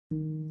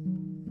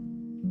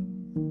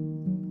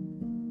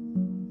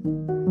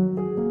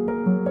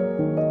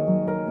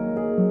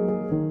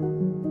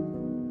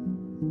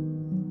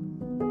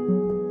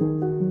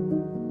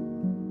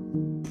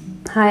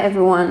Hi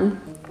everyone,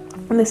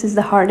 this is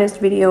the hardest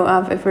video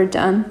I've ever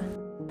done.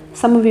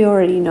 Some of you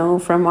already know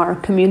from our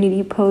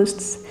community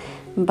posts,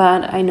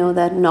 but I know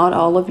that not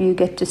all of you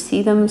get to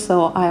see them,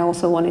 so I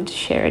also wanted to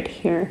share it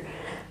here.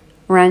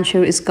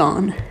 Rancho is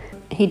gone.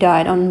 He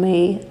died on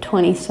May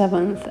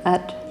 27th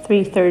at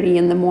 3:30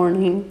 in the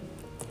morning.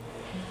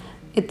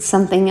 It's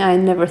something I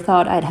never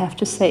thought I'd have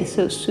to say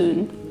so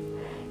soon.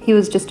 He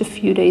was just a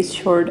few days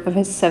short of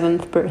his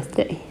 7th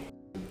birthday.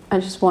 I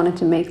just wanted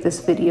to make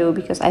this video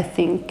because I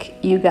think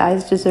you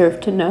guys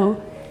deserve to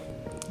know.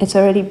 It's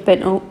already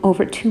been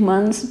over 2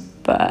 months,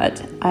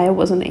 but I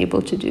wasn't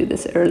able to do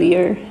this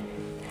earlier.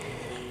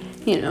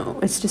 You know,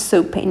 it's just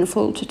so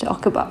painful to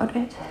talk about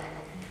it.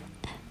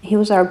 He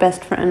was our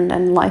best friend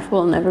and life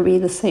will never be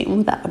the same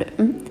without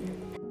him.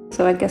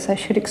 So I guess I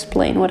should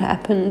explain what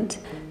happened.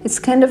 It's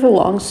kind of a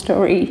long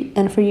story,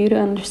 and for you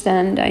to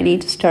understand, I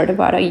need to start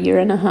about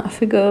 1.5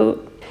 years ago.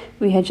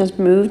 We had just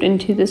moved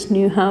into this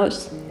new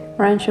house.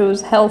 Rancho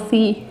was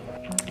healthy,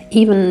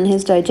 even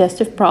his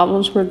digestive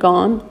problems were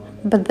gone.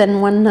 But then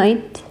one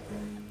night,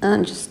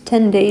 just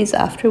 10 days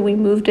after we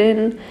moved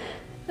in,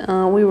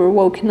 we were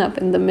woken up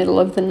in the middle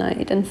of the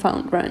night and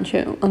found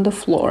Rancho on the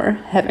floor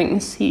having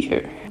a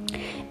seizure.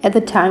 At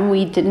the time,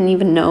 we didn't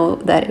even know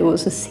that it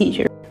was a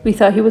seizure. We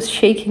thought he was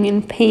shaking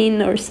in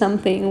pain or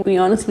something. We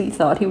honestly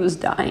thought he was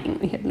dying.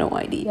 We had no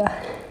idea.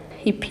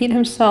 He peed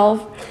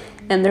himself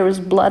and there was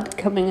blood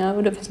coming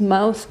out of his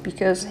mouth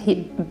because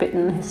he'd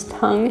bitten his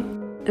tongue,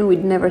 and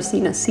we'd never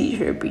seen a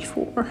seizure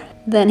before.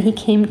 Then he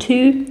came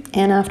to,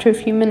 and after a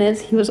few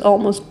minutes he was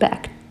almost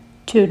back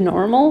to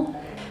normal.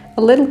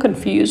 A little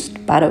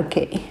confused, but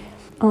okay.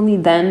 Only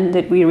then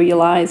did we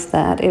realize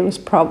that it was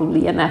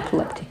probably an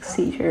epileptic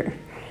seizure.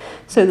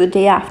 So the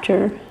day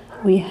after,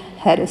 we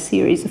had a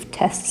series of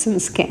tests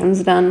and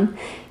scans done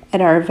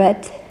at our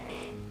vet,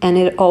 and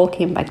it all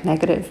came back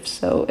negative.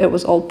 So it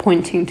was all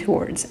pointing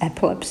towards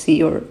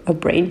epilepsy or a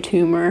brain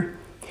tumor.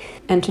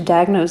 And to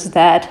diagnose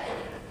that,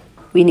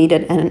 we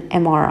needed an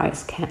MRI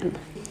scan.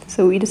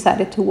 So we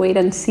decided to wait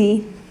and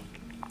see,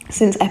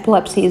 since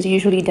epilepsy is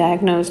usually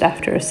diagnosed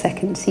after a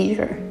second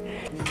seizure.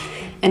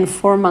 And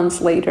 4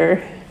 months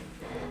later,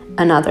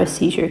 another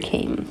seizure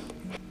came.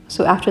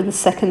 So after the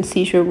second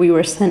seizure, we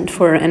were sent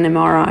for an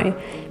MRI.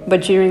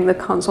 But during the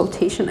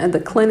consultation at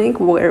the clinic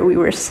where we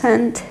were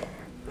sent,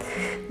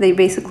 they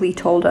basically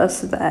told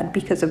us that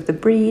because of the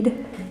breed,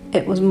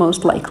 it was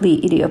most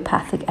likely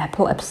idiopathic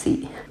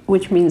epilepsy,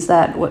 which means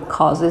that what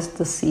causes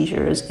the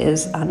seizures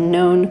is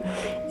unknown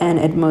and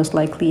it most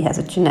likely has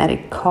a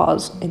genetic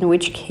cause, in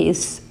which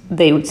case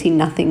they would see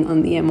nothing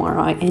on the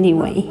MRI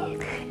anyway.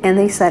 And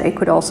they said it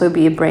could also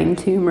be a brain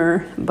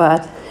tumor,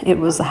 but it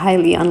was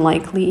highly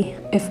unlikely.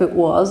 If it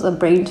was a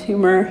brain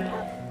tumor,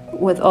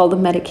 with all the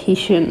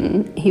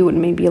medication, he would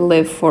maybe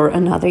live for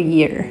another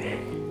year.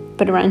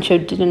 But Rancho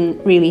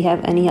didn't really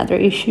have any other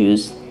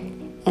issues,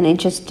 and it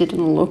just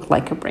didn't look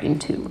like a brain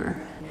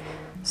tumor.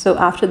 So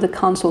after the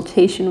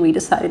consultation, we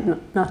decided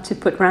not to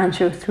put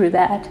Rancho through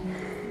that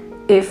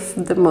if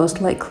the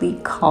most likely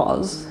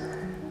cause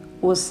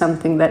was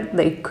something that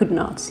they could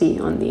not see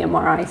on the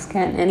MRI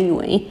scan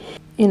anyway.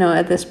 You know,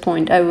 at this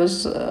point, I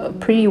was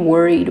pretty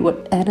worried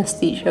what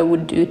anesthesia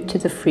would do to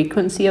the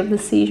frequency of the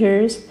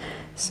seizures.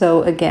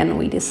 So again,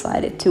 we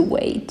decided to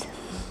wait.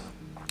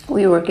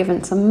 We were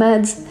given some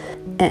meds,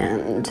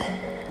 and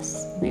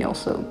we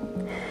also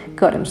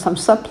got him some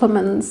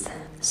supplements.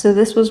 So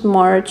this was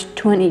March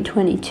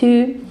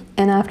 2022,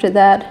 and after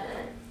that,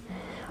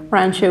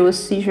 Rancho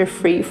was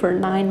seizure-free for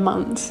 9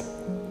 months.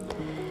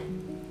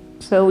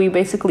 So we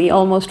basically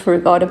almost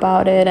forgot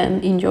about it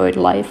and enjoyed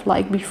life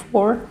like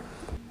before.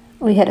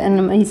 We had an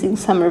amazing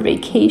summer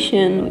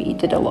vacation. We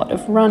did a lot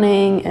of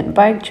running and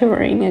bike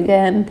touring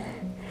again.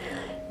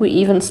 We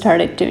even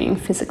started doing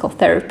physical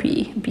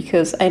therapy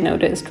because I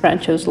noticed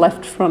Rancho's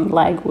left front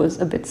leg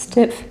was a bit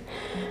stiff,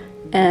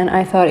 and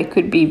I thought it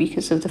could be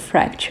because of the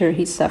fracture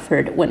he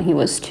suffered when he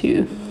was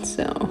 2.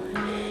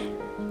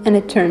 And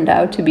it turned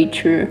out to be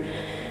true.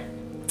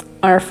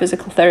 Our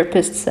physical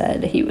therapist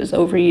said he was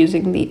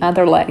overusing the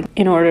other leg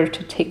in order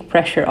to take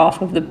pressure off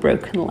of the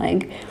broken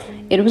leg.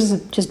 It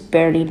was just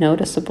barely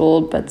noticeable,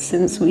 but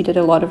since we did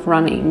a lot of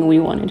running, we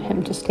wanted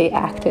him to stay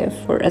active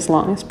for as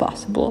long as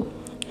possible.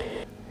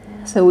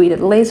 So we did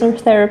laser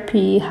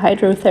therapy,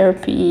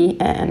 hydrotherapy,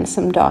 and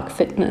some dog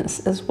fitness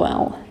as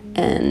well.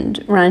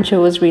 And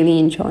Rancho was really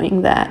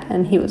enjoying that,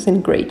 and he was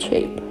in great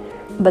shape.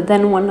 But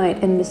then one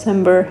night in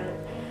December,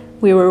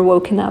 we were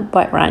woken up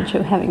by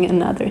Rancho having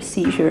another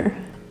seizure.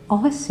 All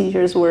his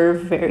seizures were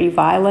very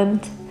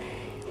violent.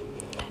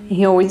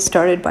 He always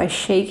started by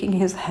shaking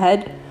his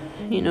head,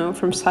 you know,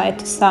 from side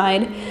to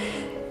side.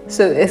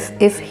 So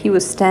if he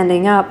was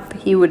standing up,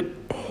 he would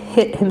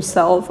hit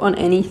himself on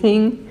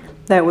anything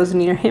that was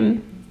near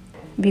him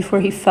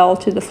before he fell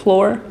to the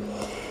floor.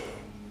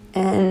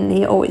 And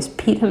he always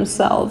peed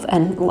himself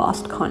and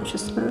lost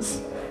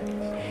consciousness.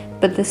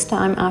 But this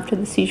time, after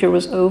the seizure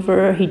was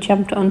over, he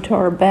jumped onto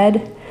our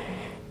bed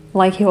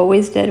like he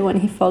always did when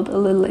he felt a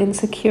little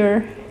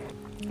insecure.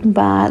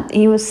 But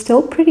he was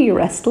still pretty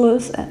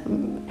restless,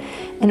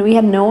 And we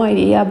had no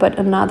idea, but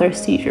another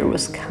seizure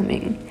was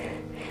coming.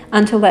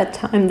 Until that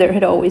time, there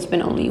had always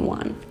been only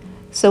one.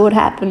 So what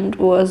happened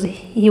was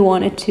he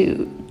wanted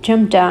to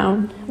jump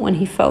down when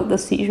he felt the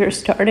seizure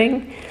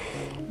starting,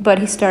 but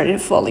he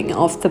started falling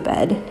off the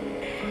bed.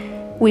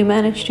 We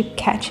managed to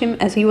catch him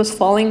as he was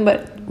falling,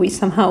 but we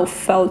somehow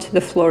fell to the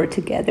floor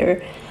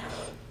together.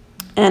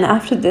 And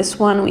after this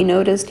one, we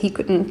noticed he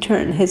couldn't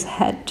turn his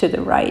head to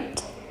the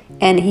right,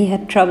 and he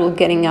had trouble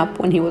getting up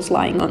when he was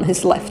lying on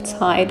his left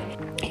side.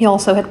 He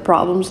also had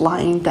problems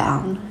lying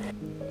down.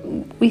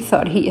 We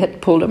thought he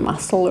had pulled a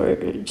muscle or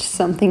just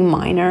something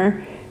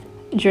minor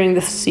during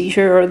the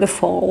seizure or the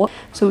fall,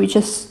 so we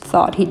just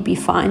thought he'd be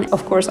fine.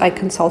 Of course, I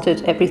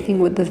consulted everything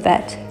with the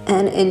vet,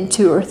 and in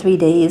 2 or 3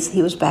 days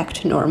he was back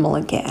to normal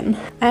again.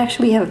 I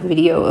actually have a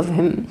video of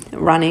him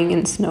running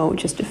in snow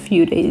just a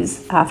few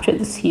days after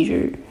the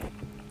seizure.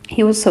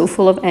 He was so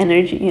full of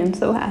energy and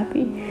so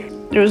happy.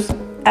 There was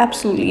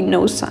absolutely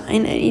no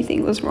sign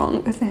anything was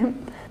wrong with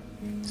him.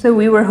 So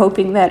we were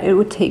hoping that it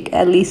would take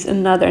at least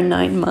another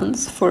 9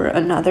 months for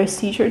another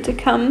seizure to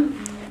come.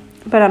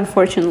 But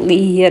unfortunately,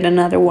 he had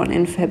another one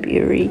in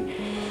February.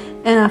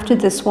 And after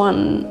this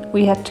one,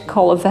 we had to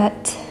call a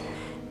vet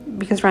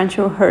because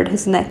Rancho hurt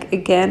his neck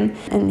again,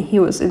 and he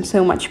was in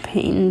so much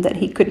pain that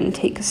he couldn't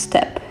take a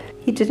step.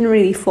 He didn't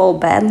really fall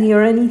badly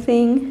or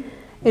anything.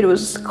 It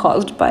was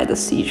caused by the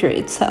seizure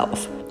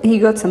itself. He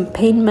got some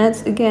pain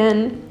meds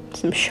again,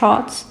 some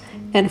shots,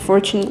 and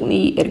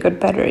fortunately it got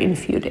better in a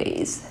few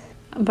days.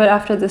 But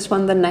after this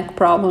one, the neck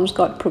problems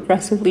got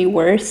progressively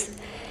worse,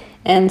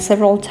 and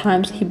several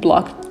times he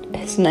blocked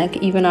his neck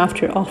even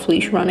after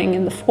off-leash running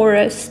in the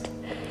forest.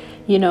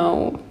 You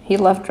know, he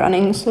loved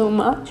running so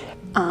much,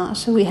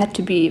 so we had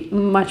to be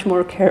much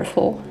more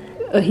careful.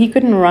 He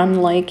couldn't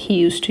run like he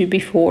used to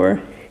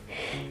before,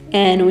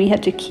 and we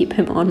had to keep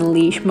him on a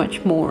leash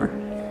much more.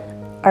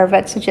 Our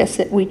vet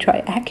suggested we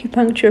try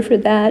acupuncture for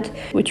that,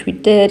 which we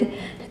did,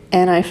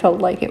 and I felt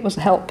like it was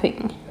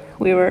helping.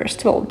 We were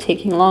still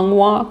taking long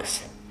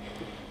walks,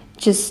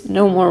 just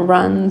no more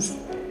runs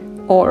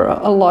or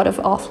a lot of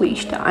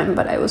off-leash time,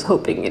 but I was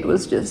hoping it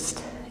was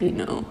just, you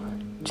know,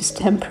 just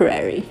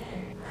temporary.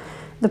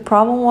 The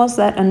problem was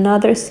that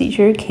another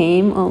seizure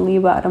came only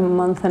about a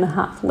month and a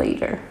half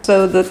later,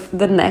 so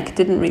the neck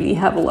didn't really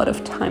have a lot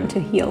of time to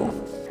heal.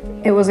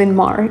 It was in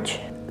March.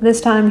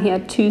 This time he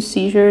had 2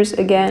 seizures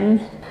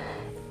again,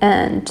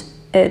 and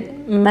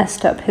it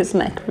messed up his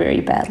neck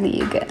very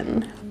badly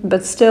again.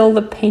 But still,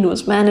 the pain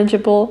was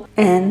manageable,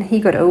 and he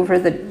got over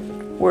the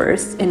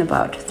worst in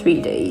about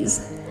 3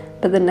 days.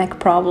 But the neck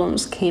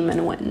problems came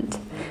and went.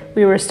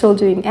 We were still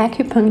doing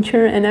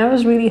acupuncture, and I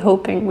was really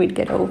hoping we'd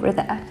get over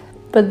that.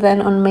 But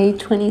then on May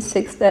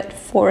 26th at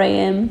 4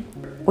 a.m.,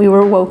 we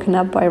were woken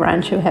up by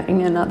Rancho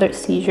having another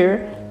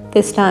seizure.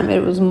 This time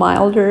it was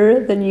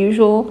milder than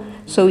usual,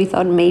 so we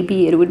thought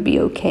maybe it would be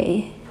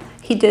okay.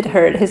 He did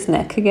hurt his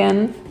neck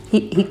again.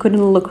 He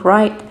couldn't look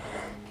right.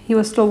 He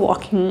was still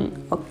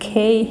walking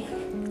okay,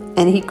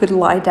 and he could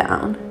lie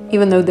down,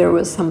 even though there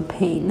was some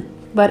pain.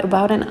 But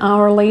about an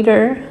hour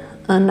later,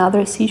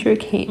 another seizure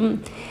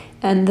came,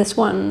 and this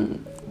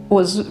one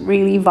was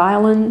really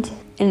violent,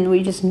 and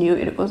we just knew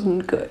it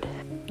wasn't good.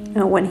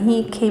 And when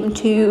he came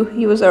to,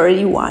 he was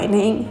already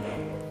whining.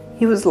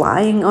 He was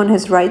lying on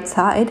his right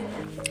side,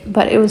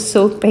 but it was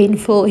so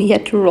painful, he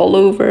had to roll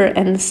over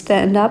and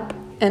stand up,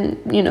 and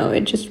you know,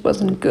 it just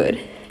wasn't good.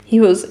 He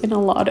was in a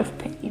lot of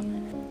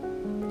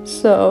pain.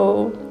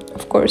 So,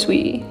 of course,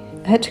 we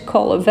had to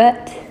call a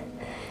vet,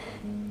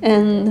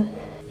 and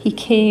he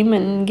came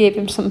and gave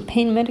him some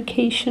pain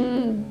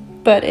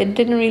medication, but it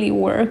didn't really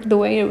work the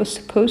way it was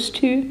supposed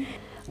to.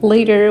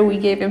 Later, we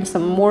gave him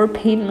some more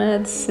pain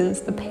meds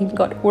since the pain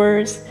got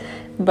worse,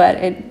 but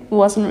it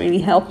wasn't really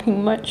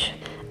helping much.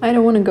 I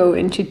don't want to go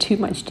into too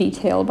much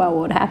detail about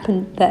what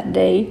happened that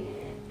day,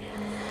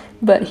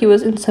 but he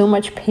was in so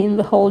much pain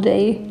the whole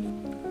day.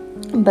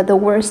 But the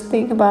worst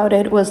thing about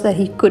it was that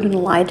he couldn't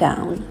lie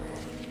down.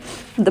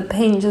 The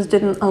pain just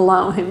didn't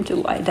allow him to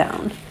lie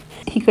down.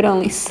 He could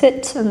only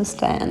sit and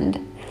stand.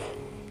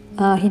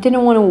 He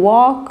didn't want to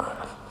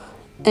walk,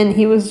 and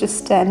he was just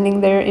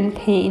standing there in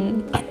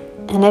pain.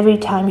 And every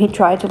time he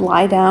tried to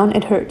lie down,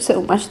 it hurt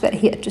so much that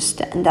he had to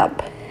stand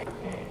up.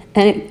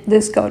 And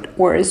this got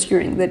worse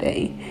during the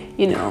day,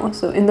 you know.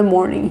 So in the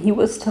morning, he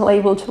was still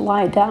able to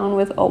lie down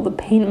with all the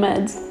pain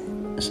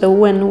meds. So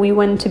when we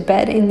went to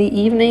bed in the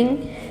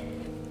evening,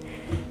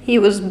 he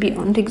was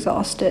beyond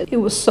exhausted. It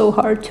was so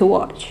hard to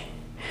watch.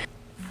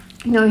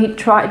 You know, he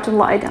tried to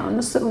lie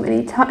down so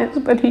many times,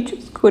 but he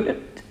just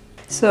couldn't.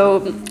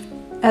 So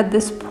at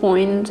this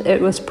point,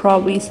 it was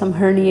probably some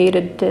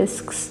herniated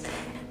discs.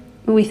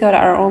 We thought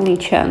our only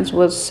chance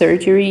was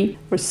surgery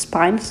or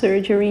spine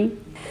surgery.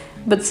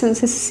 But since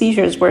his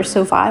seizures were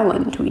so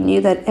violent, we knew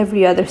that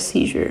every other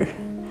seizure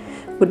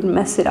would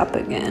mess it up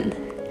again.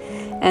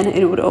 And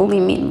it would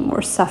only mean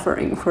more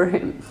suffering for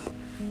him.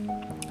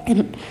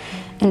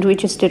 And we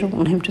just didn't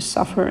want him to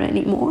suffer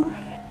anymore.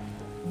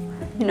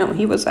 You know,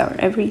 he was our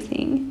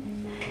everything.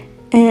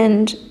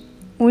 And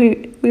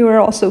We were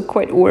also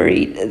quite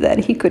worried that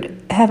he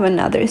could have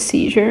another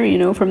seizure, you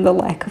know, from the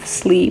lack of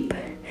sleep.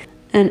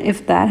 And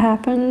if that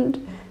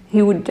happened,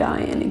 he would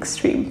die in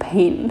extreme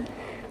pain.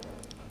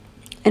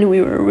 And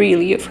we were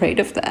really afraid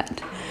of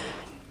that.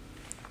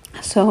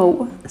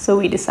 So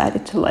we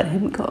decided to let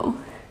him go.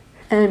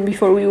 And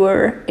before we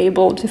were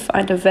able to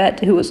find a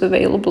vet who was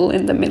available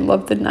in the middle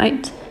of the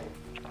night,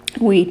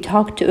 we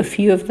talked to a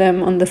few of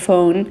them on the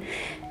phone,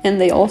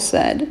 and they all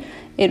said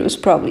it was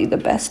probably the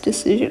best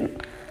decision.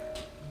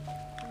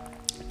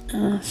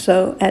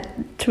 So at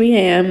 3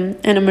 a.m.,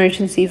 an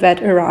emergency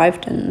vet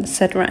arrived and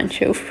set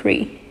Rancho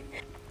free.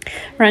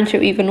 Rancho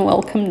even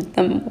welcomed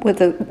them with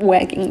a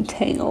wagging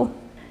tail.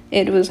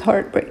 It was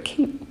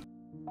heartbreaking.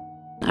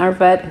 Our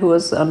vet, who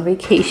was on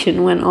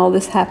vacation when all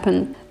this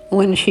happened,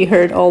 when she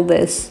heard all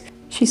this,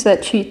 she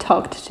said she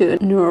talked to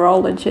a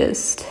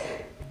neurologist,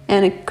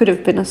 and it could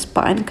have been a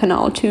spine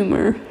canal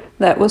tumor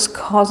that was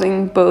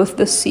causing both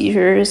the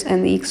seizures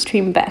and the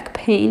extreme back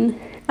pain.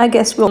 I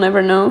guess we'll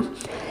never know.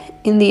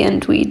 In the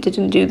end, we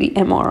didn't do the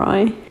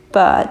MRI,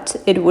 but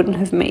it wouldn't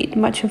have made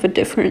much of a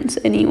difference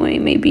anyway.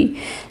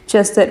 Maybe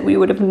just that we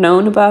would have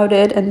known about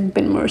it and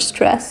been more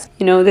stressed.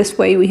 You know, this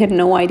way we had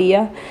no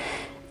idea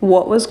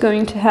what was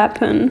going to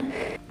happen.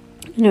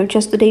 You know,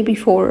 just the day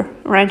before,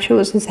 Rancho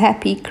was his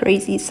happy,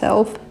 crazy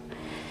self.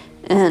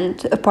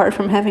 And apart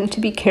from having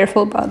to be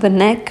careful about the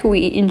neck,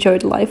 we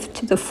enjoyed life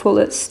to the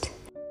fullest.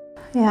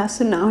 Yeah,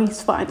 so now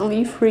he's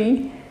finally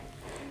free.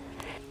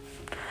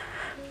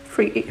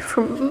 Free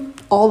from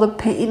all the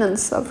pain and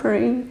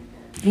suffering.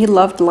 He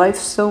loved life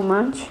so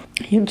much.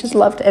 He just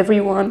loved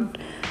everyone.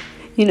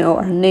 You know,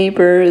 our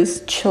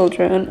neighbors,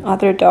 children,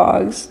 other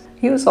dogs.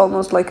 He was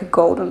almost like a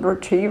golden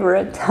retriever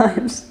at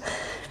times.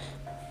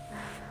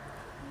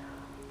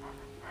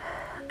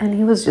 And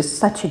he was just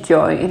such a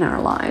joy in our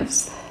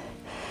lives.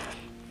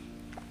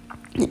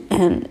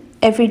 And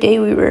every day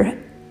we were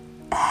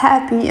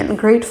happy and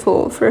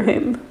grateful for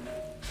him.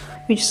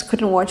 We just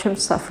couldn't watch him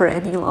suffer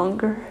any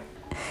longer.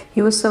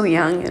 He was so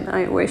young, and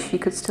I wish he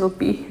could still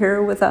be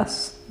here with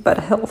us, but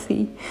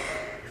healthy.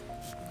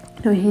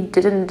 You know, he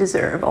didn't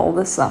deserve all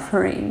the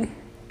suffering.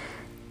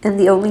 And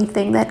the only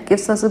thing that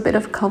gives us a bit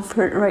of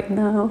comfort right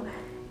now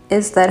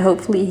is that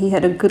hopefully he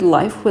had a good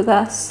life with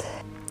us.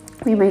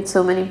 We made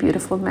so many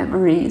beautiful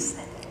memories.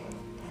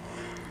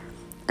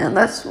 And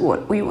that's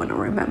what we want to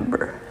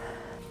remember.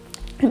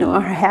 You know,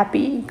 our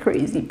happy,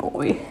 crazy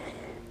boy.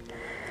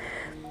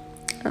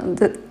 And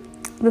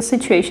the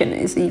situation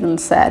is even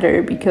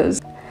sadder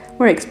because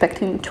we're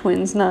expecting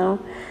twins now,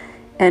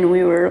 and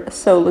we were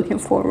so looking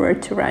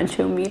forward to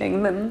Rancho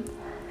meeting them.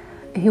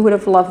 He would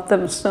have loved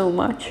them so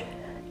much.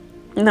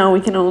 Now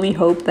we can only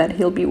hope that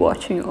he'll be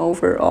watching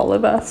over all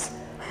of us.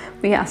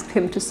 We asked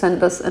him to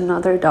send us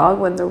another dog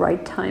when the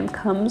right time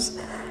comes.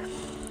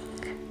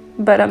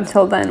 But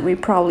until then, we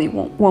probably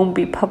won't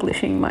be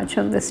publishing much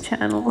on this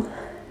channel.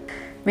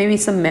 Maybe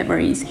some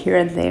memories here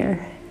and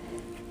there.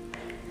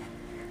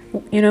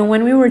 You know,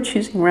 when we were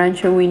choosing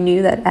Rancho, we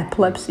knew that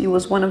epilepsy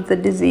was one of the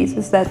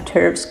diseases that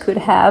Tervs could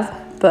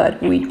have,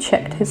 but we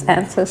checked his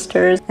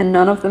ancestors and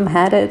none of them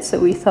had it, so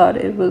we thought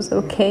it was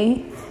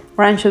okay.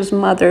 Rancho's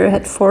mother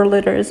had 4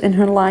 litters in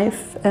her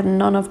life, and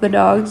none of the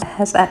dogs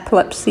has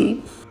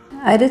epilepsy.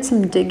 I did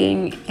some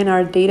digging in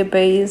our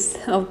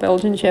database of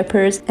Belgian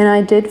Shepherds, and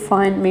I did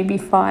find maybe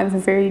 5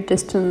 very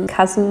distant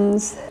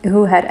cousins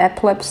who had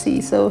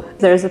epilepsy, so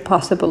there's a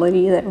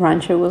possibility that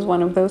Rancho was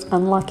one of those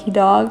unlucky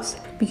dogs,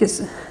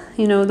 because,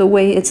 you know, the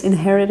way it's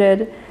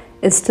inherited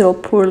is still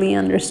poorly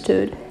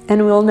understood.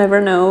 And we'll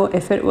never know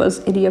if it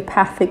was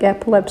idiopathic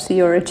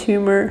epilepsy or a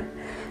tumor.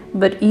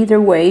 But either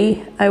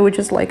way, I would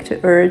just like to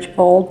urge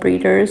all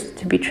breeders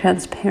to be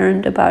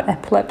transparent about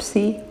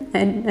epilepsy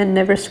and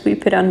never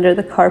sweep it under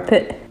the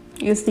carpet.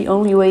 It's the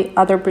only way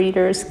other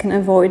breeders can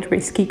avoid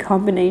risky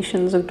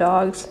combinations of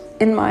dogs.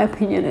 In my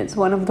opinion, it's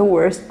one of the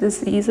worst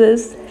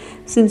diseases,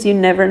 since you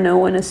never know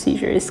when a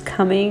seizure is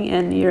coming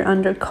and you're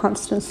under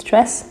constant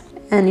stress.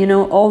 And you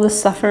know, all the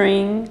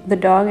suffering the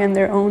dog and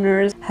their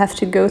owners have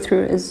to go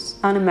through is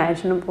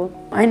unimaginable.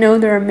 I know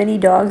there are many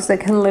dogs that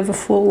can live a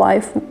full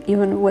life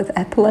even with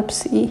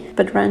epilepsy,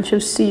 but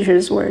Rancho's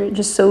seizures were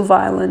just so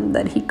violent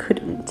that he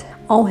couldn't.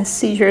 All his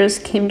seizures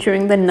came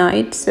during the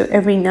night, so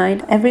every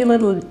night, every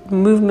little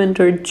movement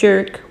or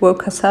jerk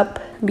woke us up,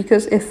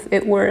 because if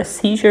it were a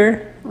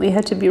seizure, we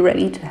had to be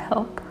ready to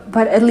help.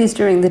 But at least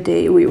during the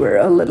day, we were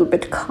a little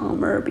bit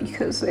calmer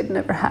because it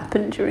never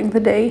happened during the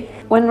day.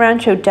 When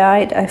Rancho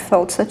died, I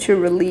felt such a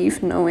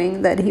relief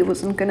knowing that he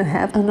wasn't going to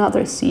have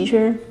another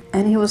seizure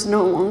and he was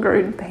no longer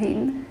in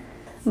pain.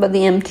 But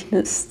the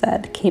emptiness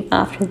that came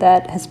after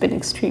that has been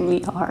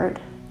extremely hard.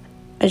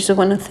 I just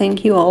want to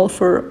thank you all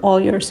for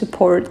all your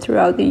support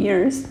throughout the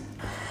years.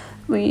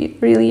 We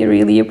really,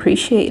 really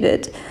appreciate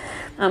it.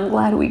 I'm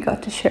glad we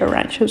got to share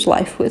Rancho's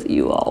life with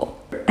you all.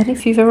 And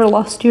if you've ever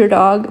lost your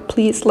dog,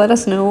 please let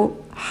us know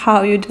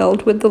how you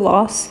dealt with the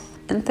loss.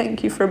 And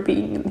thank you for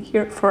being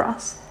here for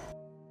us.